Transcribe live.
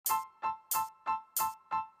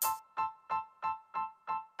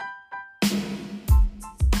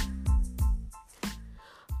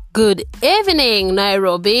Good evening,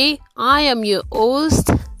 Nairobi. I am your host,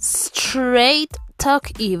 Straight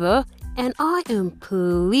Talk Eva, and I am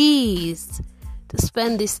pleased to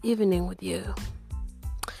spend this evening with you.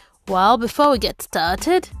 Well, before we get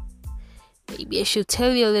started, maybe I should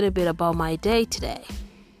tell you a little bit about my day today.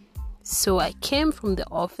 So I came from the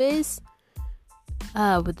office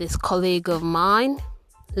with this colleague of mine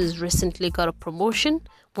who's recently got a promotion.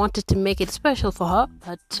 Wanted to make it special for her,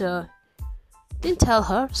 but didn't tell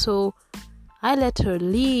her, so I let her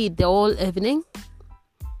lead the whole evening.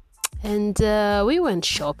 And we went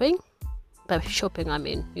shopping. By shopping, I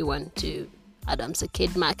mean we went to Adams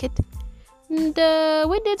Arcade Market. And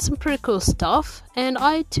we did some pretty cool stuff. And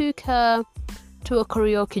I took her to a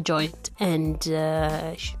karaoke joint. And,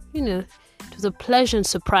 it was a pleasant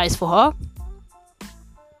surprise for her.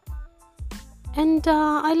 And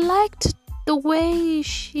I liked the way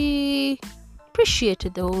she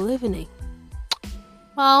appreciated the whole evening.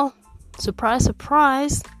 Well, surprise,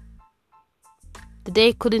 surprise. The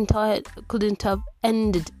day couldn't have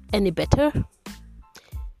ended any better.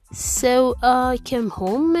 So I came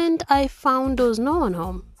home and I found there was no one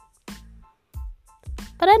home.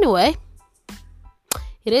 But anyway,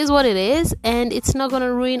 it is what it is, and it's not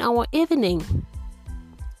gonna ruin our evening.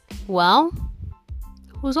 Well,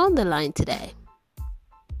 who's on the line today?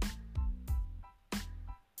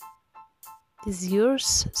 This is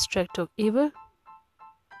yours, Straight Talk Eva.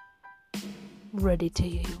 Ready to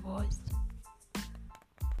hear your voice.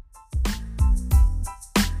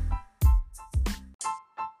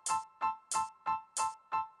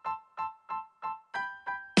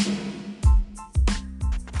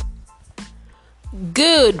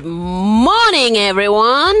 Good morning,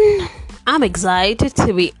 everyone. I'm excited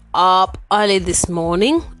to be up early this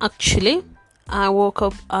morning. Actually, I woke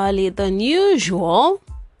up earlier than usual.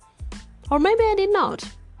 Or maybe I did not.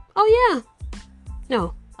 Oh yeah.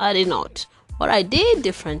 No, I did not. What I did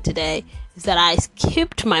different today is that I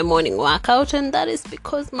skipped my morning workout, and that is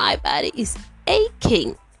because my body is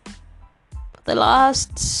aching. For the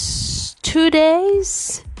last 2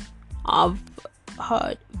 days, I've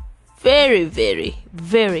had very, very,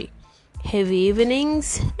 very heavy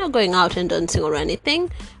evenings. Not going out and dancing or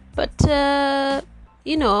anything, but, hanging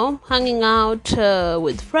out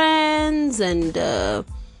with friends and,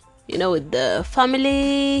 with the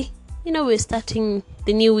family. We're starting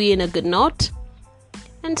the new year in a good note.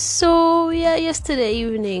 And so, yesterday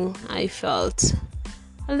evening I felt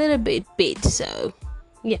a little bit beat. So,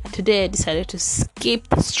 today I decided to skip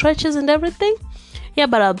the stretches and everything.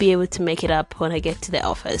 But I'll be able to make it up when I get to the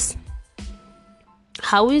office.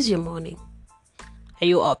 How is your morning? Are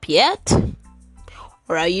you up yet?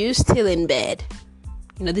 Or are you still in bed?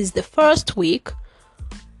 This is the first week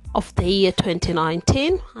of the year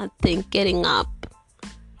 2019. I think getting up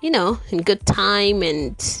in good time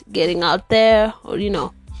and getting out there, or,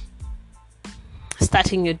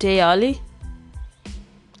 starting your day early,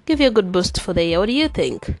 give you a good boost for the year. What do you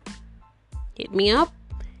think? Hit me up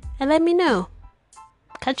and let me know.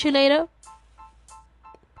 Catch you later.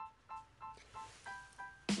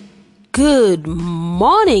 Good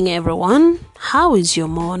morning, everyone. How is your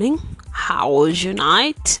morning? How was your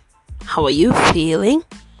night? How are you feeling?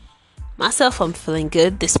 Myself, I'm feeling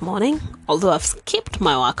good this morning, although I've skipped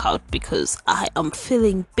my workout because I am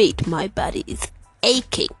feeling beat. My body is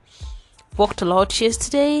aching. Walked a lot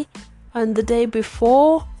yesterday and the day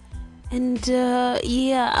before, and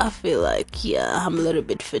I feel like I'm a little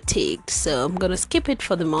bit fatigued, so I'm gonna skip it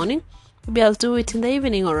for the morning. Maybe I'll do it in the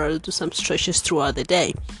evening, or I'll do some stretches throughout the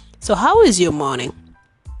day. So how is your morning?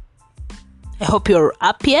 I hope you're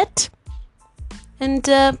up yet, and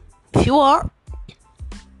if you are,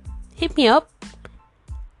 hit me up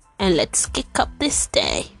and let's kick up this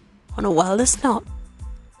day on a wellness note.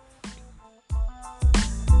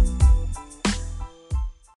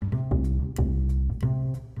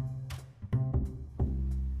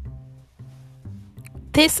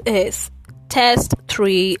 This is test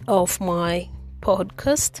 3 of my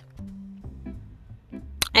podcast,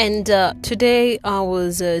 and today I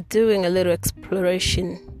was doing a little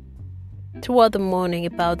exploration throughout the morning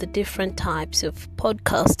about the different types of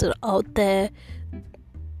podcasts that are out there,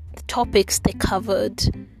 the topics they covered,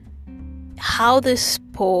 how they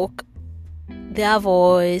spoke, their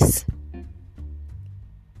voice,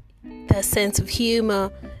 their sense of humor,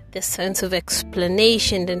 their sense of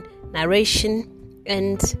explanation and narration.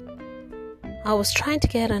 And I was trying to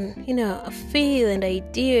get a feel and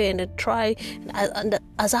idea and a try. And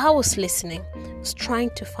as I was listening, I was trying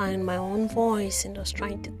to find my own voice, and I was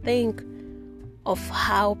trying to think of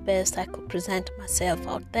how best I could present myself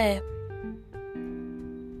out there.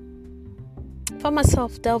 found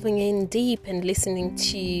myself delving in deep and listening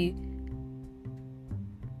to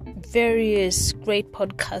various great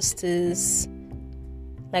podcasters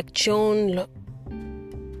like John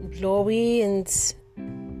Lowy and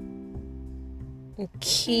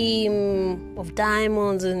Kim of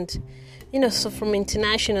Diamonds, and so from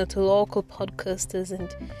international to local podcasters,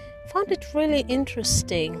 and found it really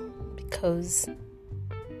interesting because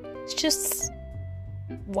it's just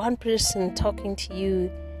one person talking to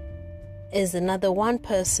you is another one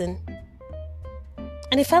person,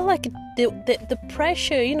 and it felt like the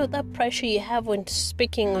pressure, that pressure you have when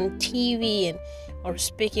speaking on TV or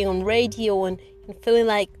speaking on radio, and feeling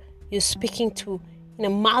like you're speaking to a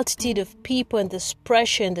multitude of people, and there's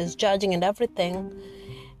pressure and there's judging and everything.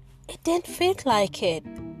 It didn't feel like it.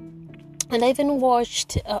 And I even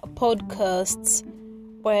watched podcasts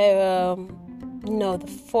where the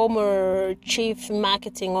former chief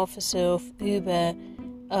marketing officer of Uber,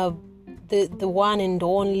 the one and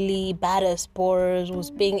only badass Boris, was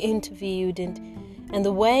being interviewed, and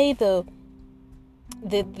the way the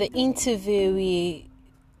interviewee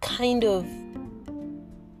kind of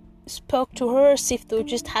spoke to her as if they were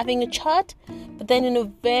just having a chat, but then in a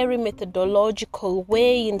very methodological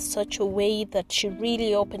way, in such a way that she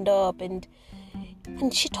really opened up, and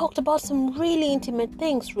she talked about some really intimate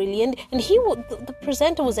things, really, and the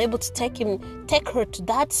presenter was able to take her to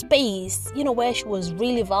that space, where she was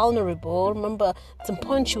really vulnerable. I remember at some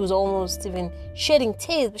point she was almost even shedding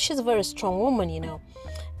tears, but she's a very strong woman,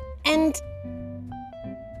 and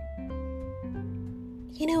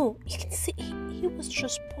you can see he was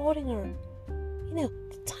just supporting her.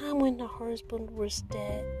 The time when her husband was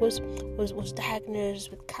dead, was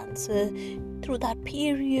diagnosed with cancer. Through that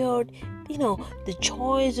period, the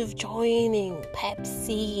joys of joining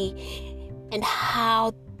Pepsi, and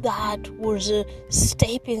how that was a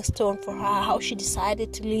stepping stone for her. How she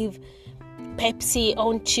decided to leave Pepsi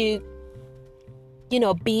onto,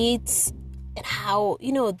 Beats, and how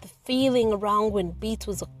the feeling around when Beats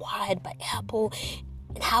was acquired by Apple.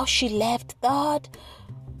 And how she left that,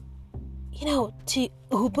 to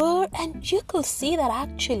Uber. And you could see that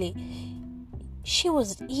actually she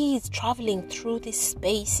was at ease traveling through these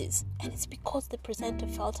spaces. And it's because the presenter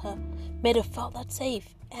made her felt that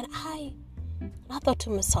safe. And I thought to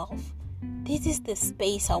myself, this is the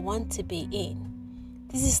space I want to be in.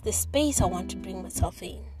 This is the space I want to bring myself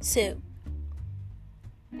in. So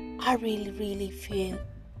I really, really feel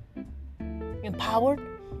empowered.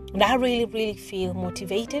 And I really, really feel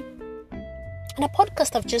motivated. And a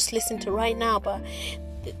podcast I've just listened to right now by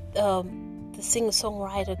the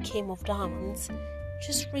singer-songwriter Kim of Diamonds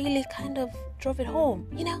just really kind of drove it home,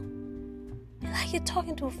 Like you're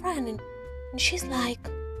talking to a friend and she's like,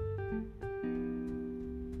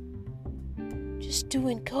 just do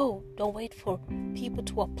and go. Don't wait for people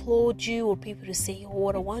to applaud you or people to say, oh,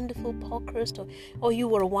 what a wonderful podcast, or you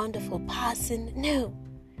were a wonderful person. No.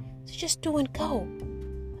 So just do and go.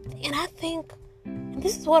 And I think, and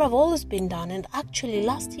this is what I've always been done, and actually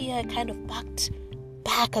last year I kind of backed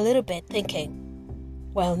back a little bit, thinking,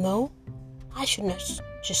 well, no, I should not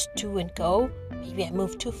just do and go. Maybe I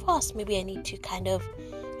moved too fast. Maybe I need to kind of,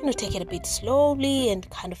 take it a bit slowly and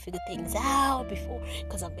kind of figure things out before,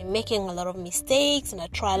 because I've been making a lot of mistakes and I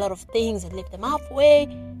try a lot of things and leave them halfway.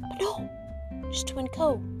 But no, just do and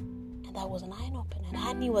go. And that was an eye-opener, and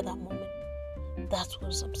I knew at that moment that's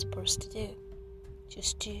what I'm supposed to do.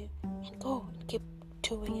 Just do and go and keep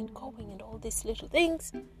doing and going, and all these little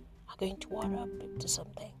things are going to water up into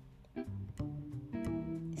something.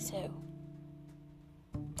 So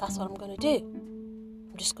that's what I'm going to do.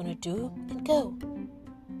 I'm just going to do and go.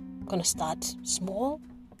 I'm going to start small.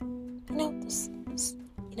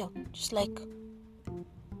 Just like I'm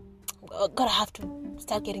going to have to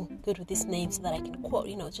start getting good with these names so that I can quote,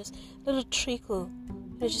 just little trickle.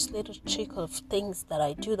 Just little trickle of things that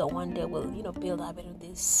I do that one day will, build up into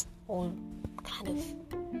this whole kind of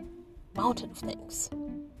mountain of things.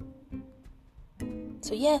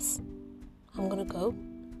 So yes, I'm going to go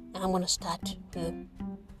and I'm going to start with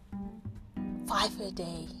 5 a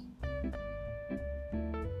day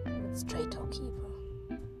with Straight Talk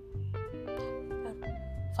Eva.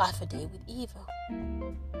 5 a day with Eva.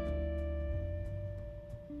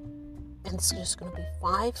 And it's just going to be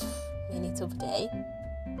 5 minutes of a day.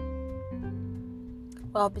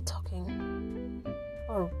 Well, I'll be talking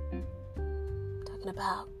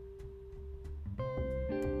about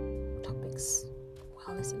topics,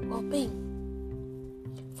 wellness and well-being.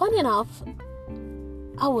 Funny enough,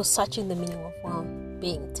 I was searching the meaning of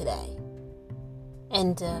well-being today,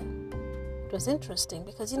 and it was interesting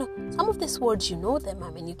because some of these words, them. I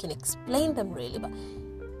mean, you can explain them really, but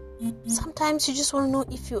sometimes you just want to know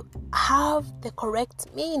if you have the correct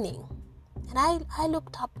meaning. And I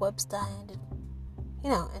looked up Webster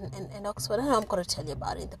and Oxford, and I'm going to tell you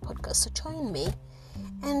about it in the podcast. So join me,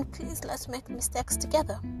 and please let's make mistakes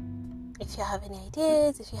together. If you have any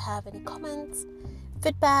ideas, if you have any comments,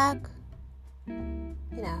 feedback,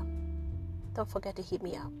 don't forget to hit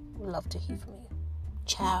me up. I'd love to hear from you.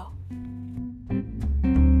 Ciao.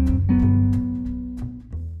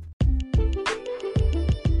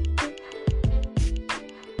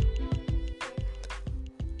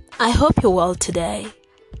 I hope you're well today,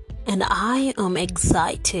 and I am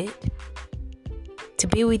excited to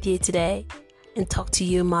be with you today and talk to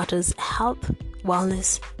you matters health,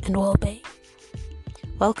 wellness, and well-being.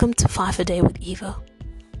 Welcome to 5 a Day with Eva.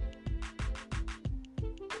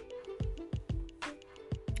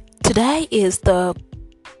 Today is the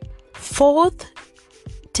 4th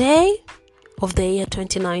day of the year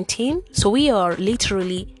 2019, so we are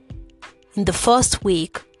literally in the first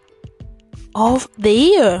week of the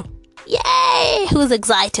year. Yay! Who's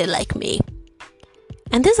excited like me?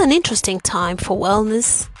 And this is an interesting time for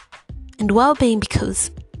wellness and well-being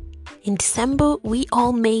because in December we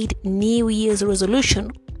all made New Year's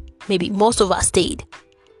resolution. Maybe most of us did.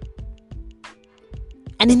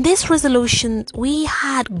 And in this resolution we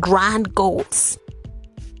had grand goals,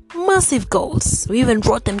 massive goals. We even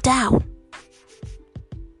wrote them down.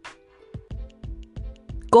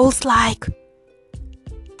 Goals like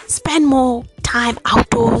spend more time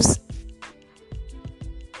outdoors,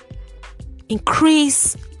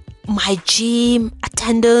 increase my gym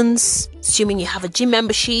attendance, assuming you have a gym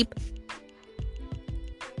membership,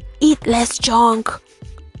 eat less junk,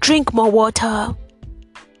 drink more water,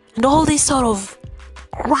 and all these sort of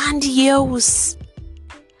grandiose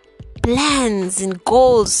plans and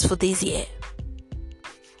goals for this year.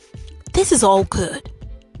 This is all good,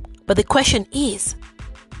 but the question is,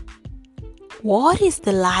 what is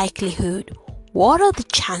the likelihood? What are the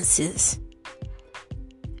chances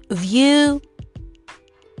of you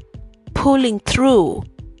pulling through,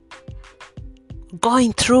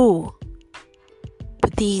 going through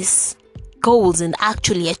with these goals and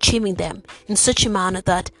actually achieving them in such a manner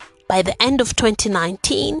that by the end of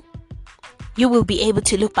 2019, you will be able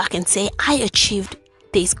to look back and say, I achieved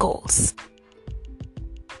these goals.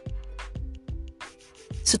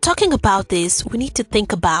 So talking about this, we need to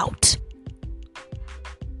think about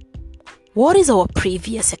what is our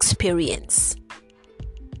previous experience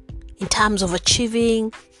in terms of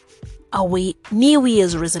achieving our New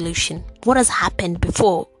Year's resolution? What has happened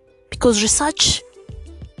before? Because research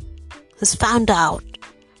has found out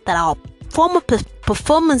that our former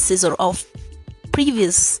performances or of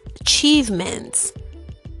previous achievements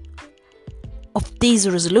of these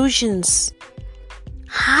resolutions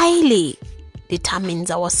highly determines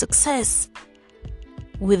our success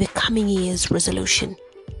with the coming year's resolution.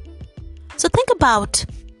 So think about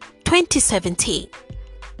 2017.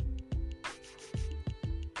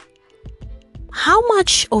 How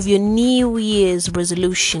much of your New Year's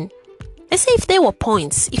resolution, let's say if there were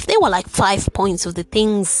points, if there were like 5 points of the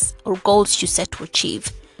things or goals you set to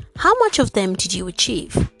achieve, how much of them did you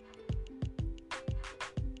achieve?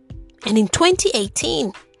 And in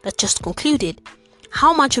 2018, that just concluded,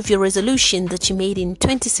 how much of your resolution that you made in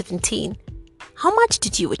 2017, how much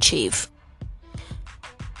did you achieve?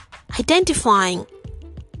 Identifying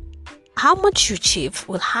how much you achieve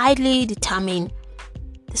will highly determine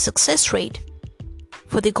the success rate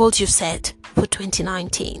for the goals you set for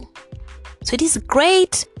 2019. So it is a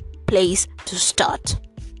great place to start.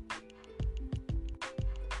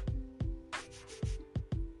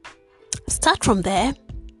 Start from there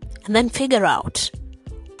and then figure out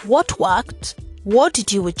what worked, what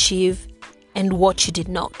did you achieve, and what you did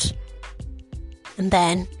not. And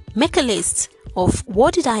then make a list of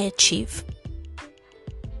what did I achieve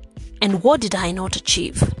and what did I not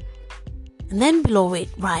achieve. And then below it,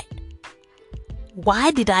 write,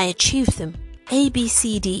 why did I achieve them? A, B,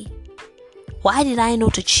 C, D. Why did I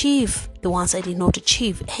not achieve the ones I did not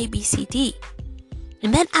achieve? A, B, C, D.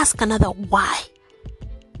 And then ask another why.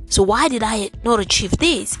 So why did I not achieve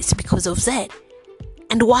this? It's because of Z.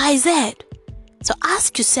 And why Z? So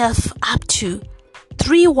ask yourself up to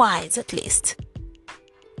 3 whys at least.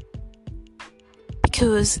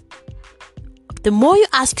 Because the more you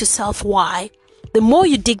ask yourself why, the more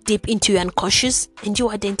you dig deep into your unconscious and you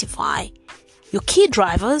identify your key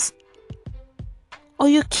drivers or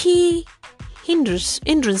your key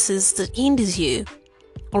hindrances that hinders you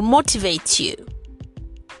or motivates you.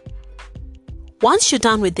 Once you're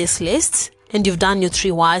done with this list and you've done your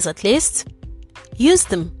 3 whys at least, use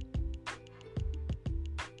them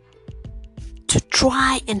to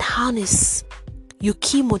try and harness your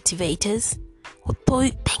key motivators, or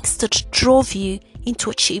things that drove you into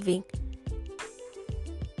achieving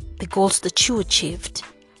the goals that you achieved,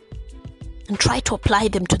 and try to apply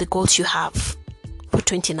them to the goals you have for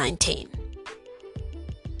 2019.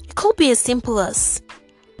 It could be as simple as,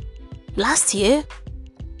 last year,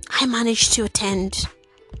 I managed to attend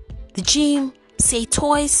the gym, say,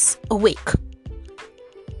 twice a week.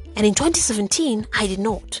 And in 2017, I did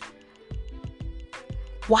not.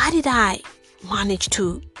 Why did I manage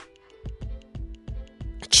to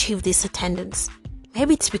achieve this attendance?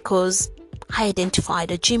 Maybe it's because I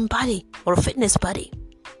identified a gym buddy or a fitness buddy.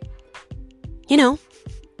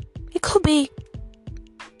 It could be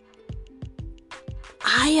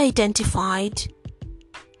I identified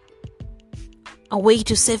a way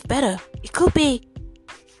to save better. It could be,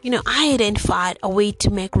 I identified a way to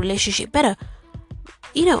make relationship better.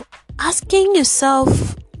 Asking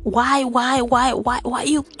yourself why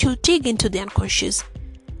you to dig into the unconscious,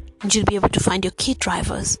 and you'll be able to find your key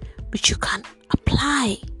drivers, which you can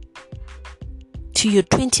apply to your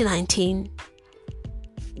 2019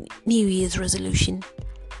 New Year's resolution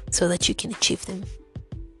so that you can achieve them.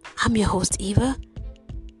 I'm your host, Eva,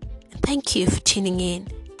 and thank you for tuning in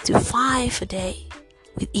to 5 a Day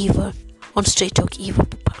with Eva on Straight Talk Eva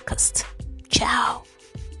podcast. Ciao.